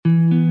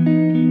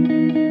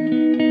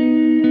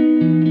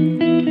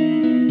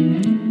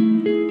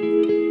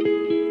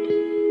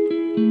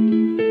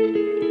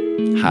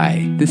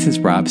This is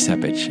Rob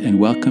Sepich, and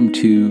welcome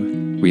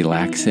to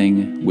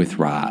Relaxing with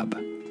Rob.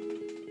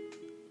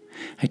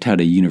 I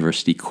taught a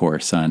university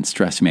course on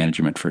stress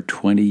management for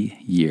 20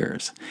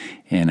 years,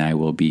 and I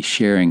will be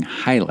sharing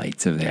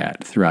highlights of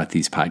that throughout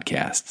these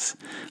podcasts.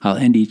 I'll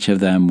end each of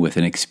them with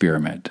an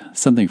experiment,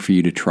 something for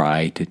you to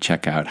try to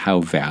check out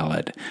how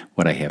valid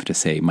what I have to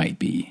say might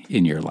be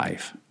in your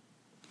life.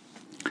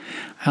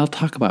 I'll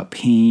talk about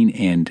pain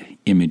and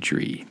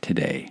imagery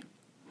today.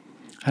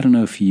 I don't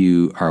know if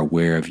you are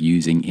aware of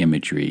using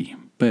imagery,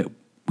 but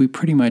we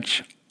pretty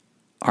much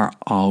are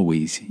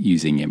always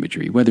using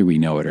imagery, whether we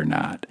know it or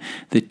not.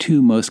 The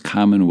two most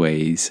common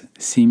ways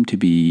seem to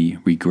be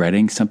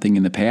regretting something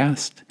in the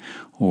past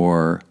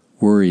or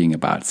worrying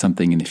about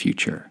something in the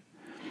future.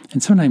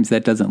 And sometimes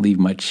that doesn't leave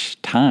much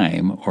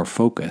time or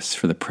focus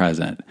for the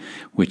present,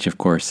 which of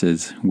course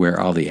is where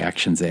all the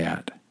action's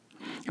at.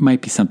 It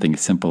might be something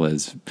as simple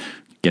as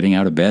getting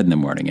out of bed in the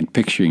morning and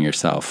picturing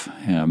yourself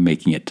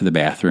making it to the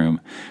bathroom,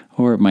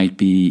 or it might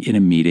be in a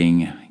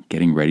meeting,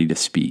 getting ready to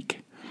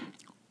speak.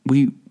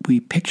 We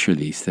picture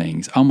these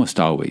things almost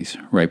always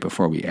right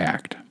before we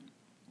act.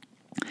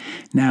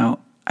 Now,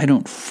 I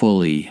don't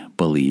fully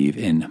believe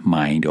in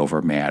mind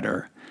over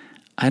matter.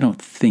 I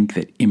don't think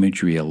that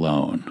imagery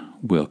alone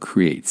will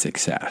create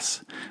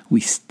success.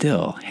 We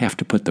still have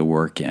to put the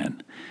work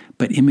in,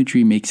 but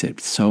imagery makes it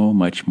so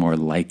much more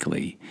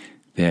likely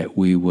that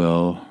we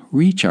will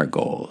reach our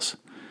goals,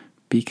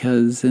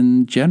 because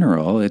in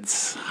general,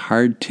 it's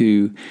hard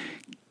to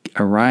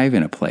arrive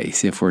in a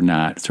place if we're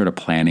not sort of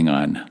planning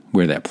on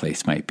where that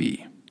place might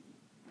be.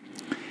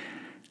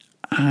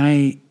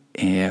 I'm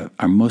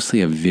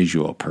mostly a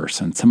visual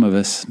person. Some of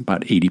us,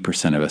 about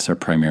 80% of us, are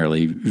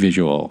primarily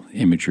visual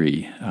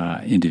imagery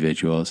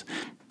individuals,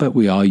 but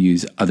we all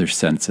use other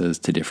senses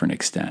to different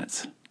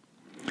extents.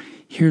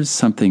 Here's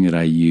something that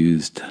I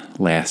used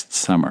last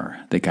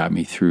summer that got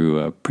me through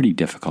a pretty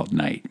difficult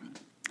night.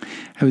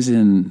 I was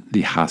in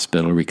the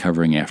hospital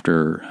recovering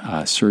after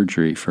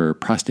surgery for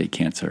prostate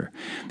cancer,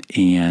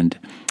 and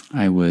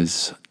I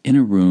was in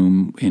a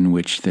room in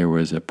which there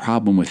was a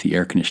problem with the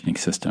air conditioning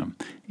system,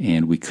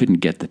 and we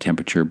couldn't get the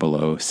temperature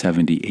below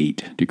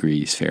 78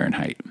 degrees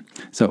Fahrenheit.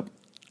 So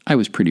I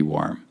was pretty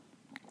warm.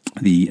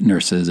 The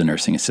nurses and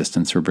nursing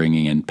assistants were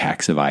bringing in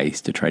packs of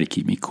ice to try to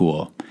keep me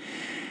cool.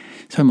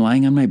 So I'm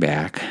lying on my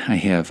back. I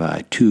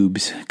have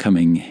tubes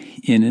coming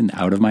in and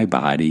out of my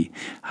body,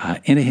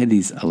 and I had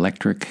these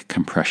electric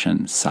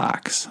compression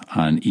socks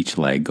on each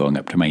leg going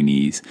up to my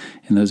knees,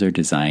 and those are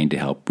designed to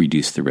help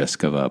reduce the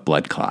risk of a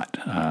blood clot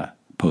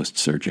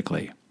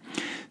post-surgically.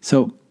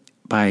 So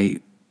by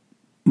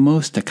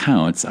most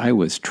accounts, I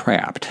was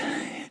trapped,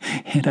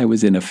 and I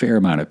was in a fair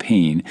amount of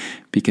pain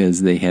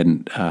because they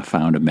hadn't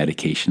found a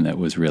medication that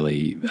was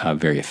really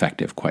very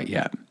effective quite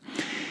yet.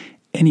 At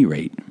any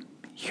rate,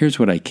 here's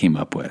what I came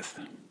up with.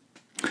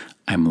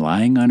 I'm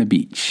lying on a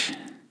beach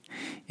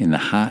in the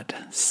hot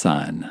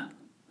sun.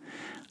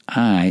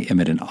 I am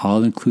at an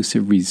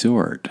all-inclusive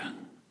resort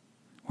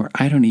where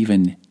I don't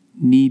even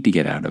need to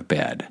get out of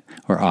bed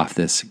or off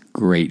this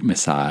great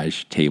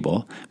massage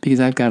table because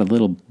I've got a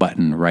little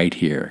button right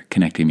here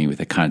connecting me with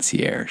a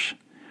concierge.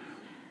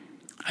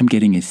 I'm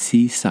getting a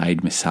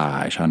seaside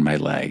massage on my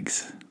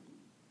legs.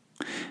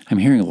 I'm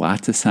hearing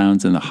lots of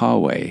sounds in the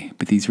hallway,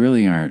 but these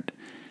really aren't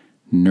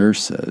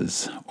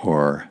nurses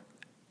or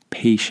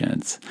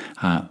patients.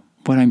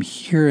 What I'm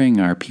hearing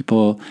are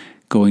people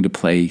going to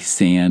play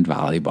sand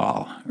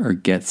volleyball or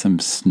get some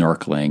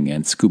snorkeling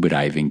and scuba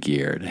diving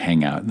gear to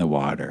hang out in the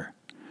water.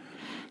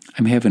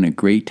 I'm having a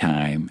great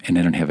time, and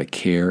I don't have a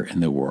care in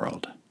the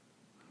world.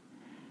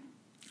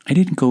 I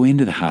didn't go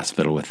into the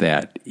hospital with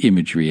that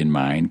imagery in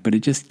mind, but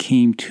it just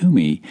came to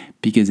me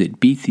because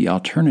it beat the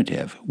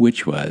alternative,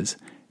 which was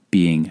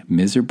being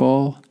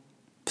miserable,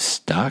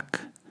 stuck,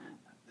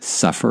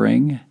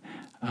 suffering,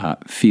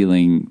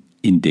 feeling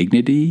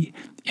indignity,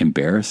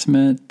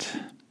 embarrassment,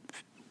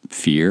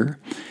 fear.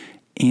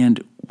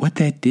 And what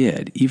that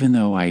did, even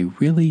though I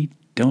really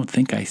don't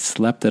think I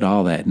slept at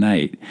all that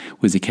night,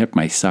 was it kept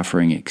my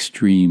suffering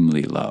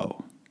extremely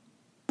low.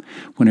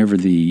 Whenever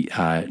the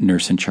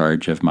nurse in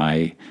charge of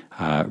my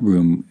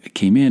room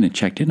came in and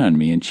checked in on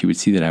me, and she would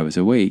see that I was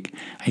awake,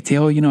 I'd say,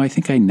 I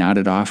think I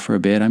nodded off for a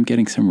bit. I'm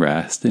getting some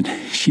rest. And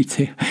she'd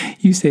say,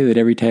 you say that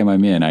every time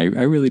I'm in. I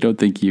really don't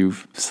think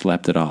you've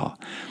slept at all.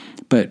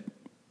 But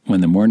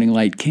when the morning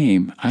light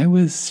came, I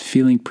was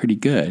feeling pretty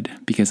good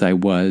because I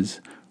was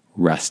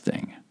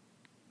resting.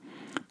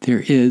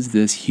 There is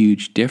this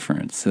huge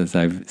difference, as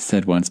I've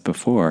said once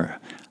before,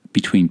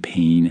 between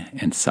pain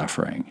and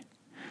suffering.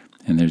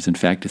 And there's in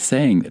fact a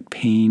saying that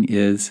pain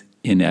is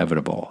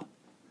inevitable.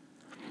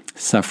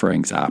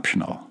 Suffering's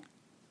optional.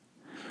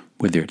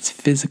 Whether it's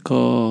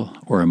physical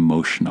or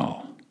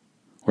emotional,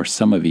 or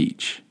some of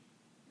each.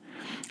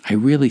 I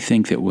really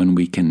think that when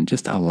we can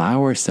just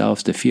allow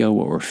ourselves to feel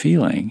what we're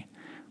feeling,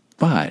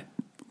 but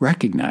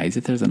recognize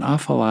that there's an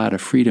awful lot of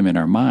freedom in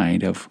our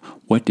mind of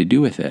what to do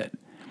with it,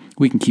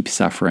 we can keep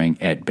suffering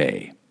at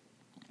bay.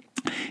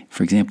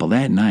 For example,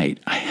 that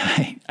night, I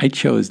I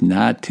chose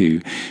not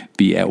to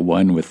be at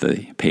one with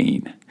the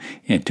pain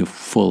and to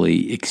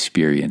fully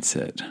experience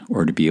it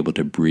or to be able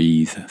to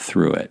breathe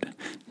through it.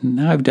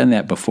 Now, I've done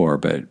that before,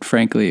 but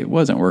frankly, it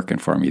wasn't working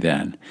for me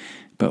then.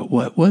 But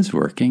what was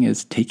working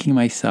is taking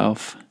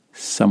myself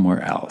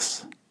somewhere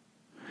else.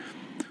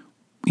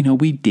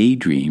 We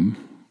daydream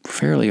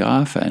fairly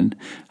often,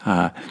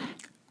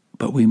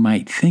 but we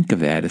might think of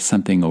that as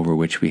something over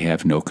which we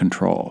have no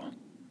control.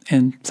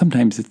 And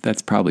sometimes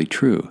that's probably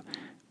true,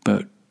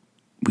 but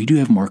we do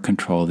have more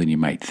control than you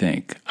might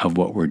think of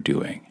what we're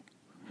doing.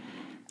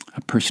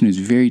 A person who's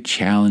very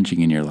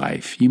challenging in your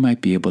life, you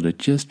might be able to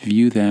just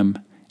view them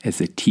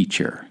as a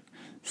teacher,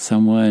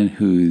 someone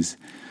who's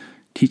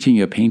teaching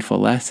you a painful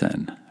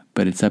lesson,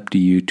 but it's up to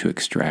you to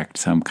extract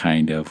some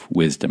kind of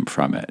wisdom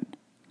from it.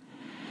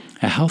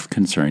 A health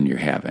concern you're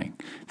having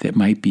that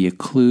might be a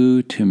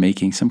clue to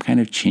making some kind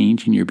of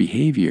change in your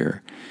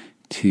behavior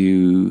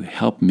to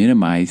help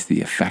minimize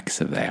the effects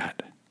of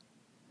that.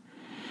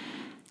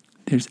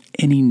 There's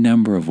any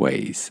number of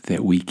ways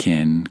that we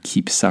can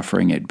keep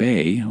suffering at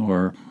bay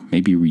or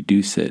maybe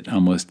reduce it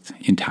almost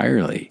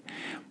entirely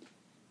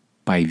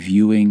by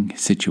viewing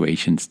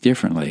situations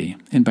differently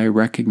and by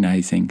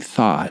recognizing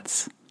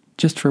thoughts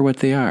just for what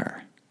they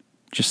are,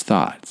 just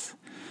thoughts.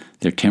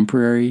 They're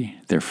temporary,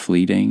 they're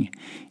fleeting,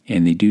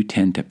 and they do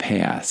tend to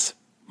pass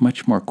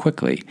much more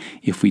quickly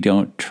if we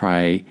don't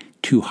try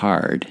too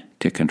hard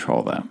to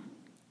control them.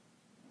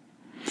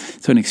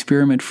 So an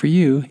experiment for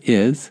you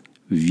is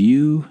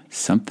view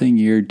something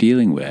you're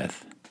dealing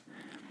with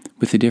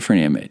a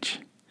different image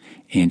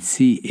and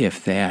see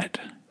if that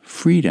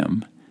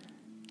freedom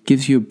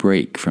gives you a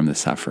break from the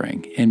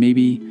suffering and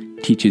maybe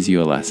teaches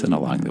you a lesson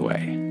along the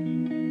way.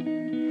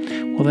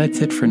 Well, that's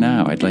it for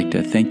now. I'd like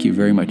to thank you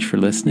very much for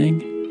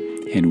listening,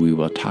 and we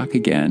will talk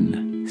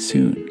again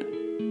soon.